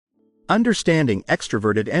Understanding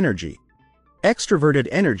extroverted energy. Extroverted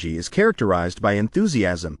energy is characterized by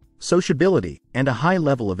enthusiasm, sociability, and a high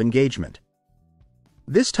level of engagement.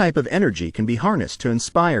 This type of energy can be harnessed to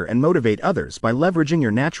inspire and motivate others by leveraging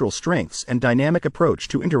your natural strengths and dynamic approach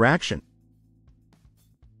to interaction.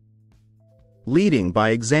 Leading by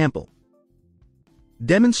example.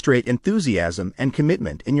 Demonstrate enthusiasm and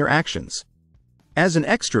commitment in your actions. As an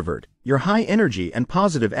extrovert, your high energy and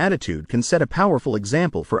positive attitude can set a powerful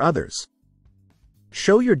example for others.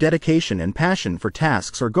 Show your dedication and passion for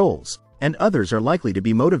tasks or goals, and others are likely to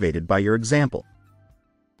be motivated by your example.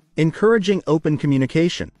 Encouraging open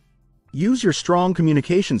communication. Use your strong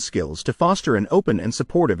communication skills to foster an open and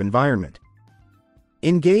supportive environment.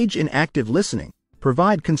 Engage in active listening,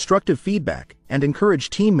 provide constructive feedback, and encourage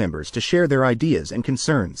team members to share their ideas and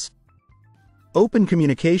concerns. Open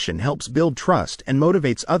communication helps build trust and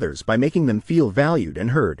motivates others by making them feel valued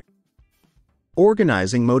and heard.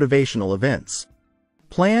 Organizing motivational events.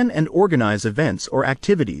 Plan and organize events or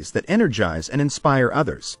activities that energize and inspire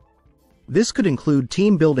others. This could include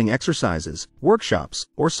team-building exercises, workshops,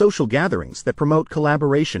 or social gatherings that promote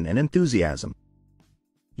collaboration and enthusiasm.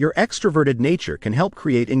 Your extroverted nature can help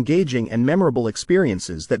create engaging and memorable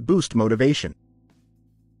experiences that boost motivation.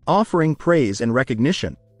 Offering praise and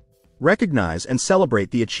recognition. Recognize and celebrate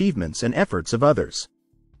the achievements and efforts of others.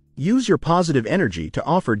 Use your positive energy to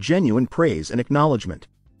offer genuine praise and acknowledgement.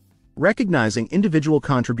 Recognizing individual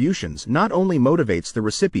contributions not only motivates the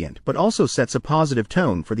recipient but also sets a positive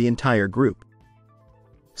tone for the entire group.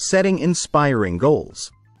 Setting inspiring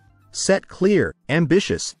goals. Set clear,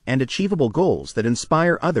 ambitious, and achievable goals that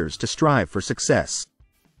inspire others to strive for success.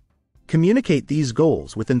 Communicate these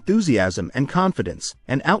goals with enthusiasm and confidence,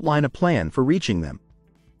 and outline a plan for reaching them.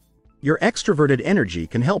 Your extroverted energy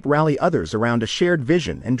can help rally others around a shared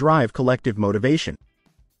vision and drive collective motivation.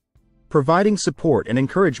 Providing support and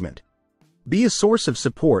encouragement. Be a source of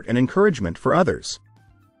support and encouragement for others.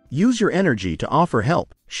 Use your energy to offer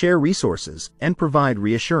help, share resources, and provide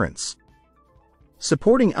reassurance.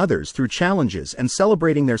 Supporting others through challenges and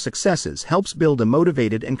celebrating their successes helps build a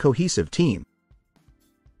motivated and cohesive team.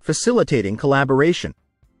 Facilitating collaboration.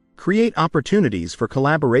 Create opportunities for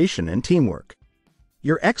collaboration and teamwork.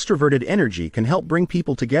 Your extroverted energy can help bring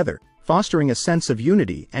people together, fostering a sense of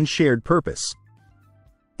unity and shared purpose.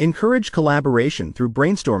 Encourage collaboration through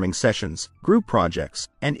brainstorming sessions, group projects,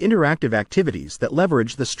 and interactive activities that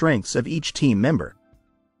leverage the strengths of each team member.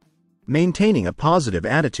 Maintaining a positive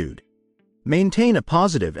attitude. Maintain a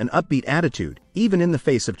positive and upbeat attitude, even in the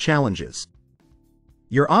face of challenges.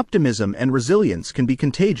 Your optimism and resilience can be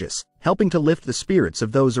contagious, helping to lift the spirits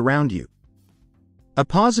of those around you. A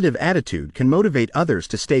positive attitude can motivate others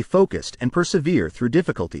to stay focused and persevere through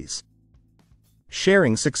difficulties.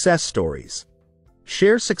 Sharing success stories.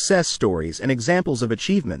 Share success stories and examples of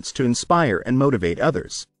achievements to inspire and motivate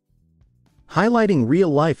others. Highlighting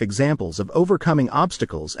real-life examples of overcoming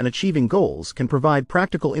obstacles and achieving goals can provide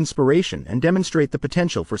practical inspiration and demonstrate the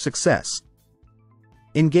potential for success.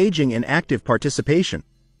 Engaging in active participation.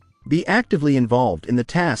 Be actively involved in the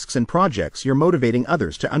tasks and projects you're motivating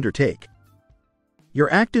others to undertake. Your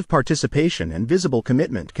active participation and visible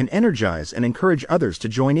commitment can energize and encourage others to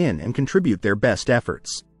join in and contribute their best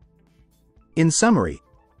efforts. In summary,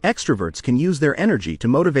 extroverts can use their energy to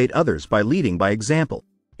motivate others by leading by example,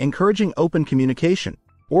 encouraging open communication,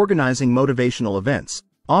 organizing motivational events,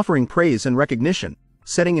 offering praise and recognition,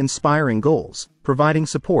 setting inspiring goals, providing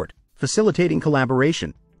support, facilitating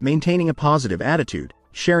collaboration, maintaining a positive attitude,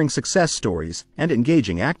 sharing success stories, and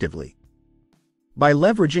engaging actively. By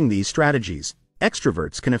leveraging these strategies,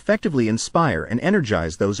 extroverts can effectively inspire and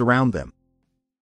energize those around them.